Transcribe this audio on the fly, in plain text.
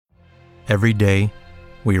Every day,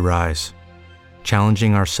 we rise,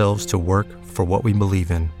 challenging ourselves to work for what we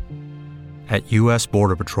believe in. At U.S.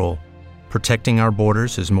 Border Patrol, protecting our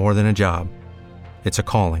borders is more than a job. It's a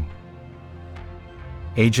calling.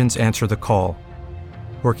 Agents answer the call,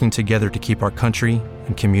 working together to keep our country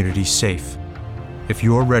and communities safe. If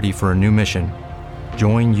you're ready for a new mission,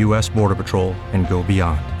 join U.S. Border Patrol and go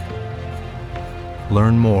beyond.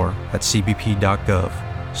 Learn more at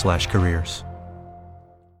cbp.gov/careers.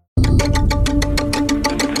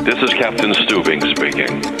 This is Captain Stubing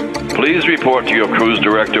speaking. Please report to your cruise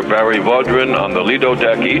director, Barry Vaudrin, on the Lido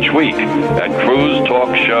deck each week at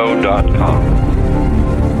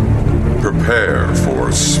cruisetalkshow.com. Prepare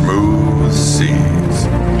for smooth seas.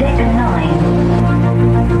 Deck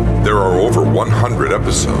 9. There are over 100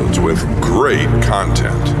 episodes with great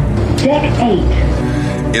content. Deck 8.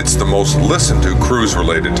 It's the most listened to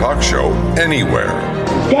cruise-related talk show anywhere.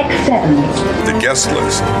 Deck 7. The guest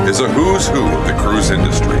list is a who's who of the cruise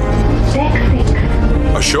industry. Deck 6.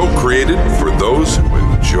 A show created for those who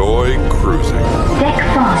enjoy cruising. Deck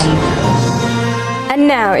 5. And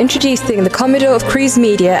now, introducing the Commodore of Cruise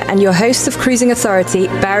Media and your host of Cruising Authority,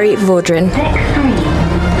 Barry Vaudrin. Deck 3.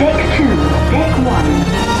 Deck 2. Deck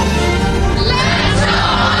 1.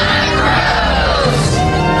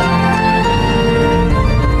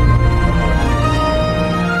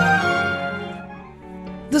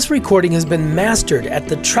 This recording has been mastered at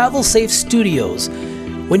the Travel Safe Studios.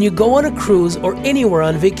 When you go on a cruise or anywhere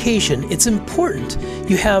on vacation, it's important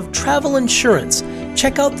you have travel insurance.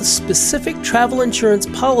 Check out the specific travel insurance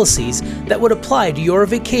policies that would apply to your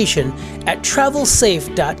vacation at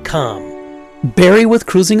travelsafe.com. Barry with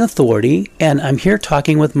Cruising Authority, and I'm here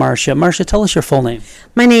talking with Marcia. Marcia, tell us your full name.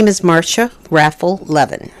 My name is Marcia Raffel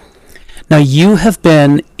Levin. Now, you have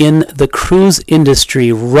been in the cruise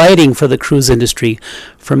industry, writing for the cruise industry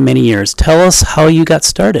for many years. Tell us how you got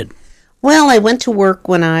started. Well, I went to work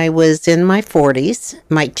when I was in my 40s.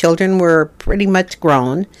 My children were pretty much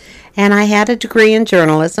grown, and I had a degree in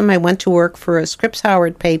journalism. I went to work for a Scripps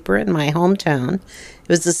Howard paper in my hometown. It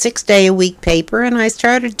was a 6-day-a-week paper, and I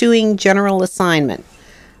started doing general assignment.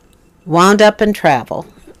 Wound up in travel,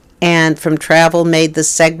 and from travel made the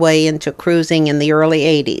segue into cruising in the early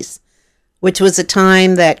 80s, which was a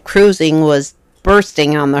time that cruising was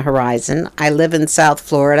bursting on the horizon. I live in South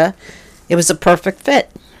Florida. It was a perfect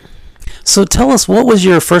fit. So tell us, what was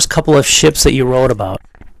your first couple of ships that you wrote about?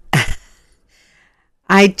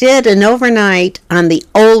 I did an overnight on the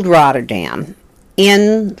old Rotterdam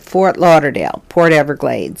in Fort Lauderdale, Port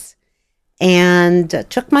Everglades, and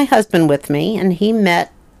took my husband with me, and he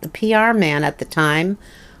met the PR man at the time,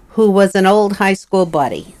 who was an old high school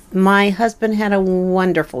buddy. My husband had a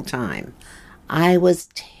wonderful time. I was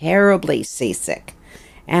terribly seasick,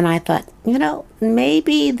 and I thought,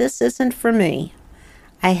 maybe this isn't for me.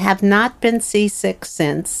 I have not been seasick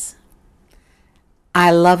since.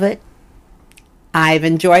 I love it. I've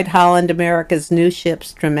enjoyed Holland America's new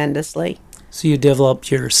ships tremendously. So you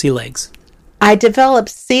developed your sea legs. I developed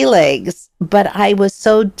sea legs, but I was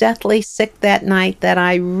so deathly sick that night that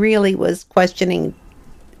I really was questioning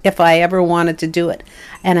if I ever wanted to do it.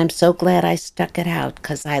 And I'm so glad I stuck it out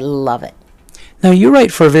because I love it. Now, you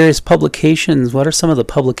write for various publications. What are some of the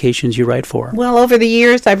publications you write for? Well, over the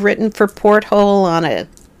years, I've written for Porthole on a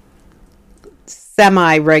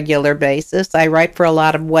semi-regular basis. I write for a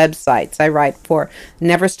lot of websites. I write for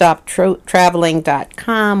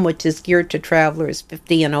NeverStopTraveling.com, which is geared to travelers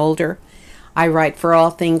 50 and older. I write for All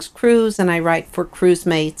Things Cruise, and I write for Cruise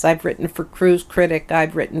Mates. I've written for Cruise Critic.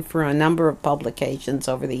 I've written for a number of publications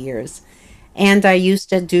over the years. And I used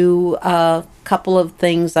to do a couple of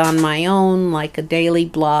things on my own, like a daily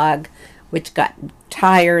blog, which got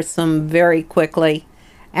tiresome very quickly.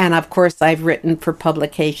 And, of course, I've written for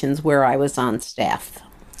publications where I was on staff.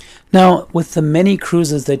 Now, with the many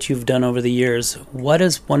cruises that you've done over the years, what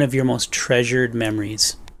is one of your most treasured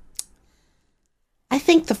memories? I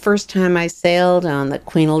think the first time I sailed on the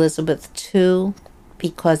Queen Elizabeth II,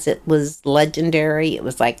 because it was legendary, it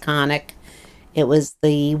was iconic. It was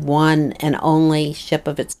the one and only ship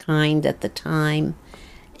of its kind at the time.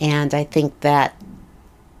 And I think that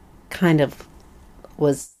kind of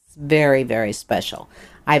was very, very special.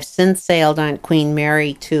 I've since sailed on Queen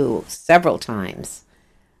Mary II several times.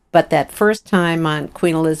 But that first time on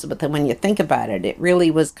Queen Elizabeth, and when you think about it, it really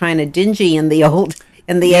was kind of dingy in the Yes.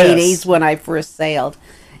 80s when I first sailed.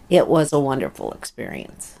 It was a wonderful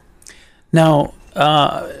experience. Now,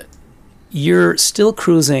 you're still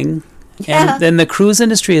cruising. Yeah. And then the cruise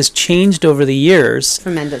industry has changed over the years.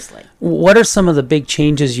 Tremendously. What are some of the big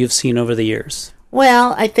changes you've seen over the years?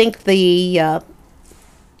 Well, I think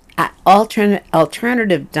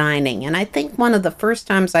alternative dining. And I think one of the first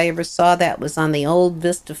times I ever saw that was on the old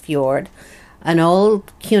Vista Fjord, an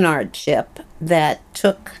old Cunard ship that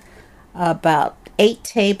took about 8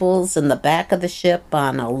 tables in the back of the ship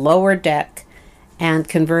on a lower deck and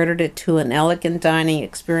converted it to an elegant dining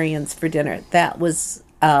experience for dinner. That was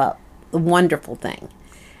a wonderful thing.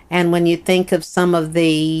 And when you think of some of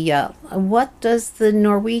the, what does the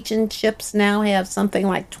Norwegian ships now have? Something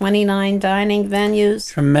like 29 dining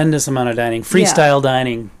venues? Tremendous amount of dining. Freestyle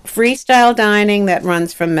dining. Freestyle dining that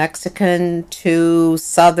runs from Mexican to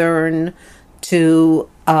Southern to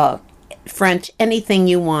French, anything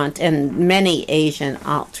you want, and many Asian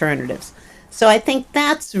alternatives. So I think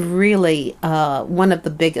that's really one of the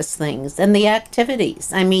biggest things. And the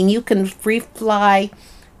activities. I mean, you can free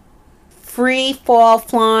fall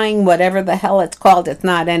flying, whatever the hell it's called. It's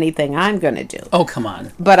not anything I'm going to do. Oh, come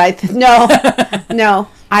on. But no,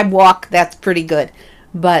 I walk. That's pretty good.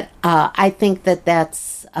 But I think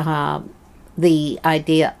that's the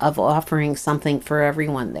idea of offering something for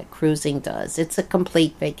everyone that cruising does. It's a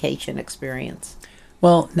complete vacation experience.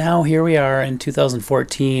 Well, now here we are in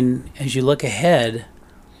 2014. As you look ahead,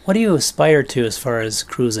 what do you aspire to as far as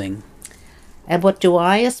cruising? And what do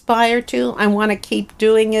I aspire to? I want to keep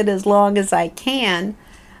doing it as long as I can.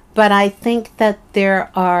 But I think that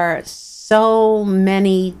there are so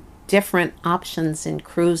many different options in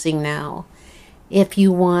cruising now. If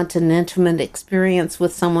you want an intimate experience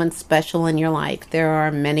with someone special in your life, there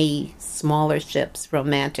are many smaller ships,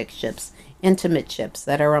 romantic ships, intimate ships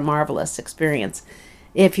that are a marvelous experience.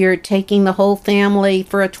 If you're taking the whole family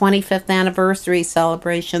for a 25th anniversary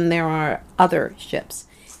celebration, there are other ships.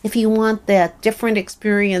 If you want that different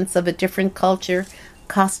experience of a different culture,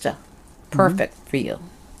 Costa, perfect for you.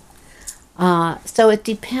 So it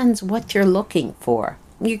depends what you're looking for.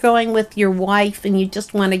 You're going with your wife and you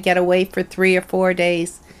just want to get away for 3 or 4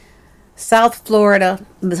 days. South Florida,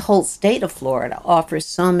 the whole state of Florida, offers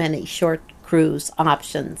so many short cruise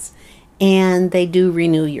options, and they do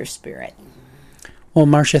renew your spirit. Well,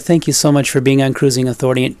 Marcia, thank you so much for being on Cruising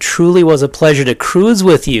Authority. It truly was a pleasure to cruise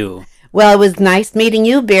with you. Well, it was nice meeting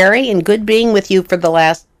you, Barry, and good being with you for the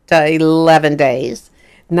last 11 days.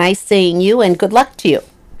 Nice seeing you, and good luck to you.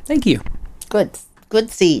 Thank you. Good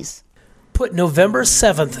seas. Put November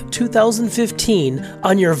 7th, 2015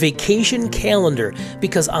 on your vacation calendar,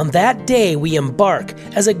 because on that day we embark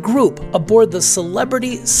as a group aboard the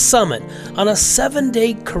Celebrity Summit on a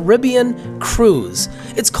 7-day Caribbean cruise.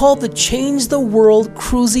 It's called the Change the World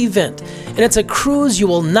Cruise Event, and it's a cruise you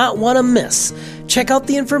will not want to miss. Check out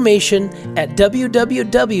the information at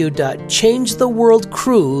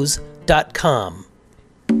www.changetheworldcruise.com.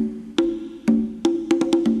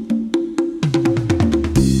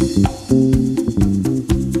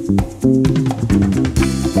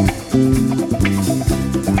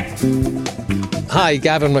 Hi,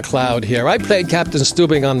 Gavin MacLeod here. I played Captain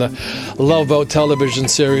Stubing on the Love Boat television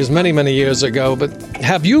series many, many years ago, but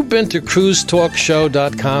have you been to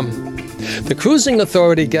cruisetalkshow.com? The Cruising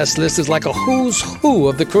Authority guest list is like a who's who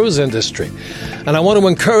of the cruise industry, and I want to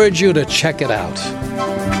encourage you to check it out.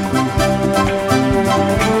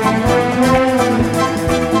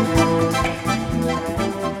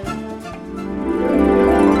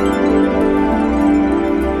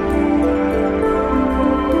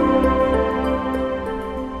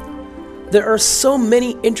 There are so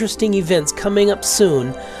many interesting events coming up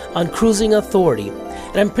soon on Cruising Authority,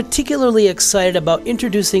 and I'm particularly excited about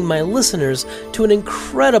introducing my listeners to an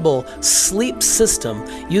incredible sleep system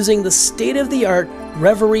using the state-of-the-art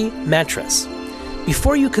Reverie mattress.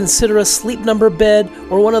 Before you consider a Sleep Number bed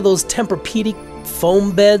or one of those Tempur-Pedic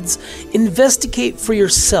foam beds, investigate for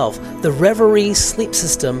yourself the Reverie sleep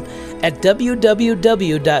system at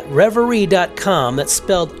www.reverie.com. That's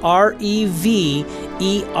spelled REVERIE.com.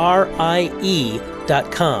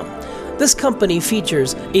 This company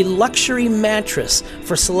features a luxury mattress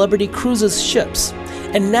for Celebrity Cruises ships.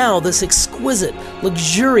 And now this exquisite,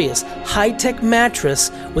 luxurious, high-tech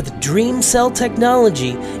mattress with Dream Cell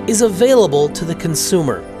technology is available to the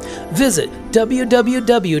consumer. Visit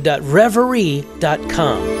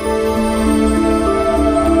www.reverie.com.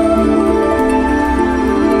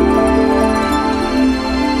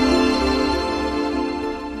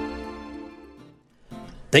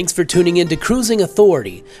 Thanks for tuning in to Cruising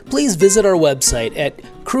Authority. Please visit our website at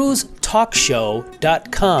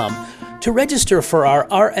cruisetalkshow.com to register for our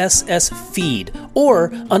RSS feed,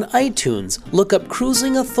 or on iTunes, look up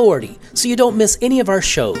Cruising Authority so you don't miss any of our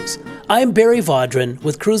shows. I'm Barry Vaudrin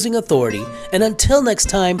with Cruising Authority, and until next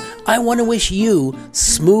time, I want to wish you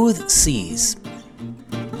smooth seas.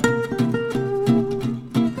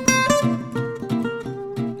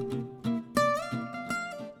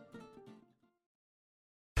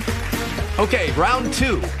 Okay, round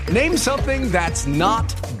 2. Name something that's not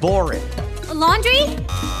boring. A laundry?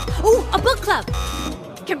 Ooh, a book club.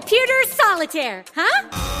 Computer solitaire, huh?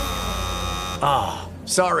 Ah, oh,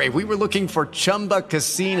 sorry, we were looking for Chumba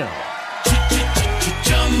Casino.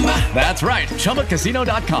 That's right,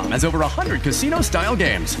 ChumbaCasino.com has over 100 casino-style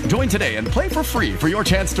games. Join today and play for free for your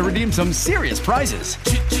chance to redeem some serious prizes.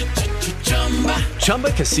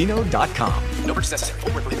 ChumbaCasino.com. No purchase necessary.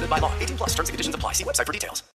 Void where prohibited by law. 18+ terms and conditions apply. See website for details.